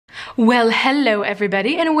Well, hello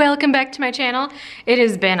everybody and welcome back to my channel. It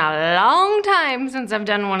has been a long time since I've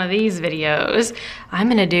done one of these videos. I'm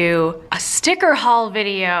gonna do a sticker haul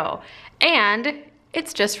video and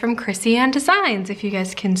it's just from Krissyanne Designs. If you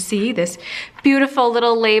guys can see this beautiful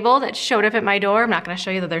little label that showed up at my door. I'm not gonna show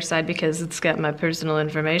you the other side because it's got my personal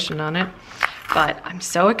information on it. But I'm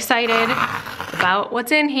so excited about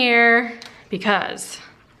what's in here because,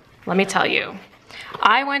 let me tell you,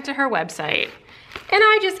 I went to her website and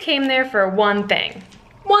I just came there for one thing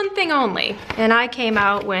only. And I came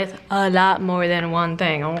out with a lot more than one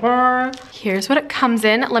thing. Here's what it comes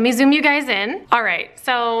in. Let me zoom you guys in. All right,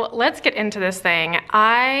 so let's get into this thing.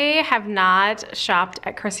 I have not shopped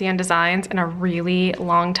at Krissyanne Designs in a really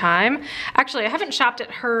long time. Actually, I haven't shopped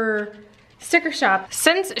at her sticker shop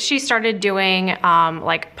since she started doing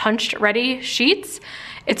like punched ready sheets.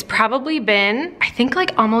 It's probably been, I think,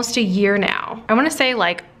 like almost a year now. I wanna say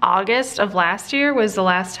like August of last year was the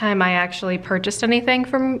last time I actually purchased anything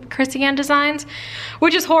from Krissyanne Designs,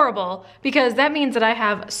 which is horrible because that means that I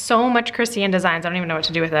have so much Krissyanne Designs, I don't even know what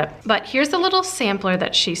to do with it. But here's the little sampler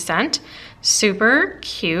that she sent. Super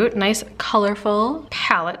cute, nice colorful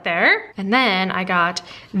palette there. And then I got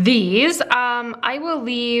these. I will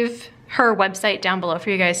leave her website down below for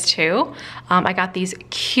you guys too. I got these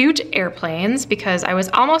cute airplanes because I was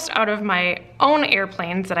almost out of my own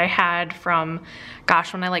airplanes that I had from,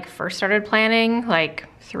 gosh, when I like first started planning, like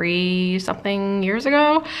 3-something years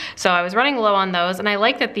ago. So I was running low on those, and I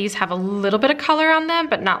like that these have a little bit of color on them,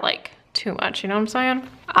 but not like too much, you know what I'm saying?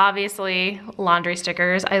 Obviously, laundry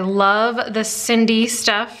stickers. I love the Cindy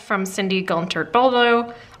stuff from Cindy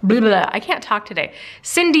Guntert-Baldo. Blah, blah, blah. I can't talk today.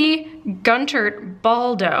 Cindy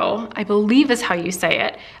Guntert-Baldo, I believe is how you say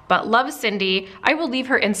it, but love Cindy. I will leave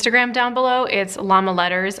her Instagram down below. It's Llama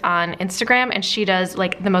Letters on Instagram, and she does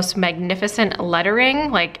like the most magnificent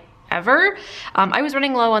lettering, like ever. I was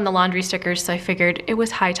running low on the laundry stickers, so I figured it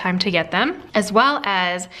was high time to get them. As well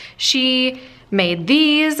as she made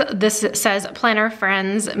these. This says planner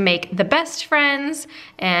friends make the best friends,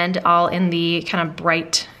 and all in the kind of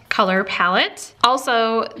bright color palette.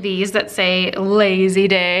 Also these that say lazy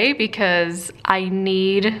day because I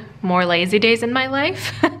need more lazy days in my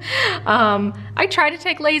life. I try to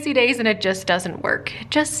take lazy days and it just doesn't work. It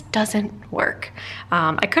just doesn't work.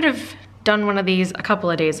 I could have done one of these a couple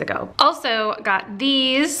of days ago. Also got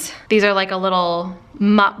these. These are like a little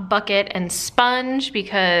mop bucket and sponge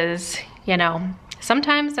because, you know,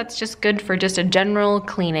 sometimes that's just good for just a general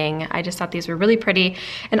cleaning. I just thought these were really pretty.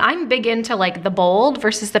 And I'm big into like the bold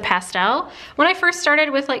versus the pastel. When I first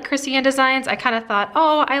started with like Krissyanne Designs, I kind of thought,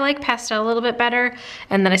 oh, I like pastel a little bit better.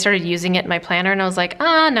 And then I started using it in my planner and I was like,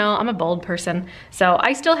 ah, no, I'm a bold person. So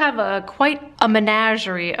I still have quite a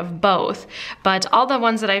menagerie of both, but all the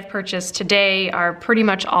ones that I've purchased today are pretty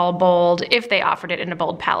much all bold if they offered it in a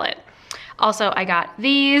bold palette. Also, I got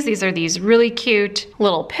these. These are these really cute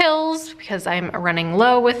little pills because I'm running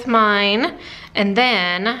low with mine. And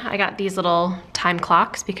then I got these little time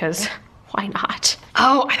clocks because why not?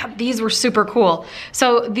 Oh, I thought these were super cool.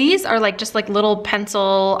 So these are like just like little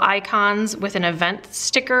pencil icons with an event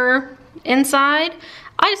sticker inside.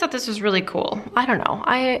 I just thought this was really cool. I don't know.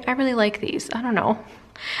 I really like these. I don't know.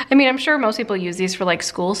 I mean, I'm sure most people use these for like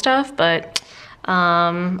school stuff, but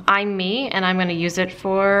I'm me and I'm gonna use it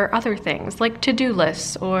for other things like to-do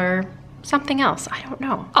lists or something else. I don't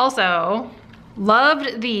know. Also,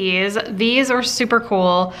 loved these. These are super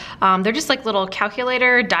cool. They're just like little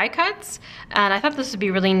calculator die cuts, and I thought this would be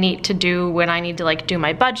really neat to do when I need to like do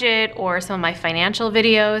my budget or some of my financial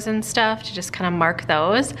videos and stuff, to just kind of mark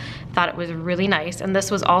those. Thought it was really nice, and this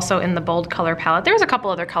was also in the bold color palette. There's a couple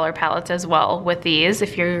other color palettes as well with these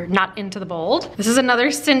if you're not into the bold. This is another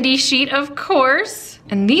Cindy sheet, of course,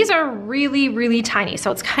 and these are really, really tiny, so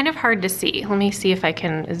it's kind of hard to see. Let me see if I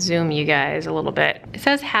can zoom you guys a little bit. It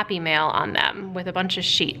says Happy Mail on them with a bunch of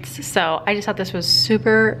sheets, so I just thought this was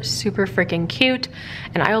super, super freaking cute,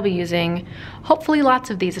 and I will be using hopefully lots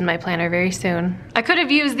of these in my planner very soon. I could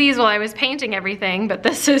have used these while I was painting everything, but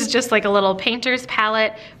this is just like a little painter's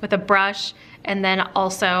palette with a brush, and then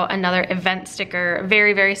also another event sticker,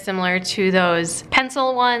 very, very similar to those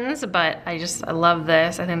pencil ones, but I love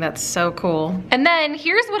this. I think that's so cool. And then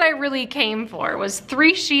here's what I really came for, was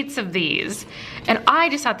 3 sheets of these. And I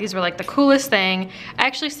just thought these were like the coolest thing. I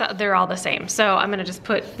actually saw they're all the same, so I'm gonna just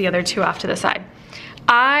put the other 2 off to the side.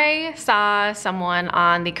 I saw someone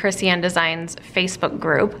on the Krissyanne Designs Facebook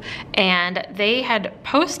group, and they had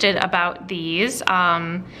posted about these.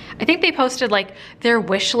 I think they posted like their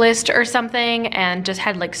wish list or something and just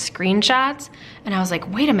had like screenshots. And I was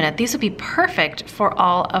like, wait a minute, these would be perfect for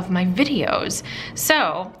all of my videos.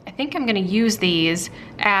 So I think think I'm gonna use these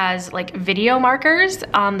as like video markers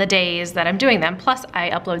on the days that I'm doing them. Plus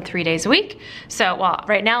I upload 3 days a week. So, well,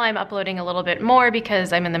 right now I'm uploading a little bit more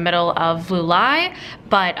because I'm in the middle of Vlulai,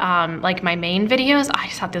 but like my main videos, I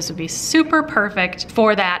just thought this would be super perfect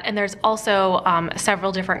for that. And there's also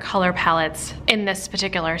several different color palettes in this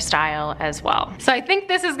particular style as well. So I think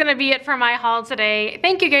this is gonna be it for my haul today.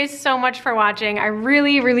 Thank you guys so much for watching. I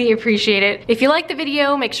really, really appreciate it. If you like the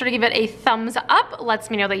video, make sure to give it a thumbs up.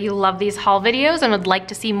 Lets me know that you love these haul videos and would like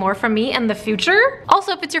to see more from me in the future.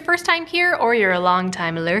 Also, if it's your first time here or you're a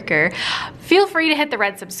long-time lurker, feel free to hit the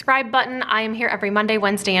red subscribe button. I am here every Monday,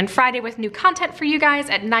 Wednesday, and Friday with new content for you guys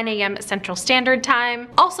at 9 a.m. Central Standard Time.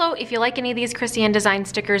 Also, if you like any of these Krissyanne Designs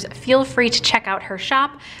stickers, feel free to check out her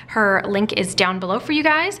shop. Her link is down below for you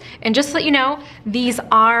guys. And just to let you know, these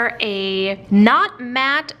are a not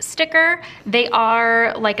matte sticker. They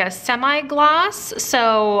are like a semi-gloss.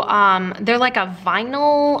 So they're like a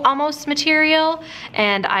vinyl almost material.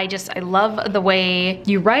 And I love the way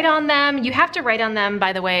you write on them. You have to write on them,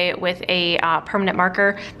 by the way, with a permanent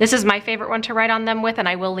marker. This is my favorite one to write on them with, and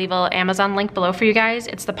I will leave an Amazon link below for you guys.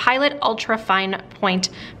 It's the Pilot Ultra Fine Point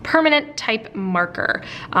Permanent Type Marker.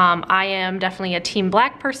 I am definitely a Team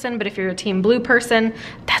Black person, but if you're a Team Blue person,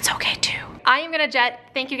 that's okay too. I am gonna jet.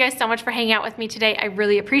 Thank you guys so much for hanging out with me today. I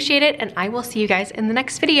really appreciate it, and I will see you guys in the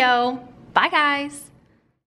next video. Bye guys.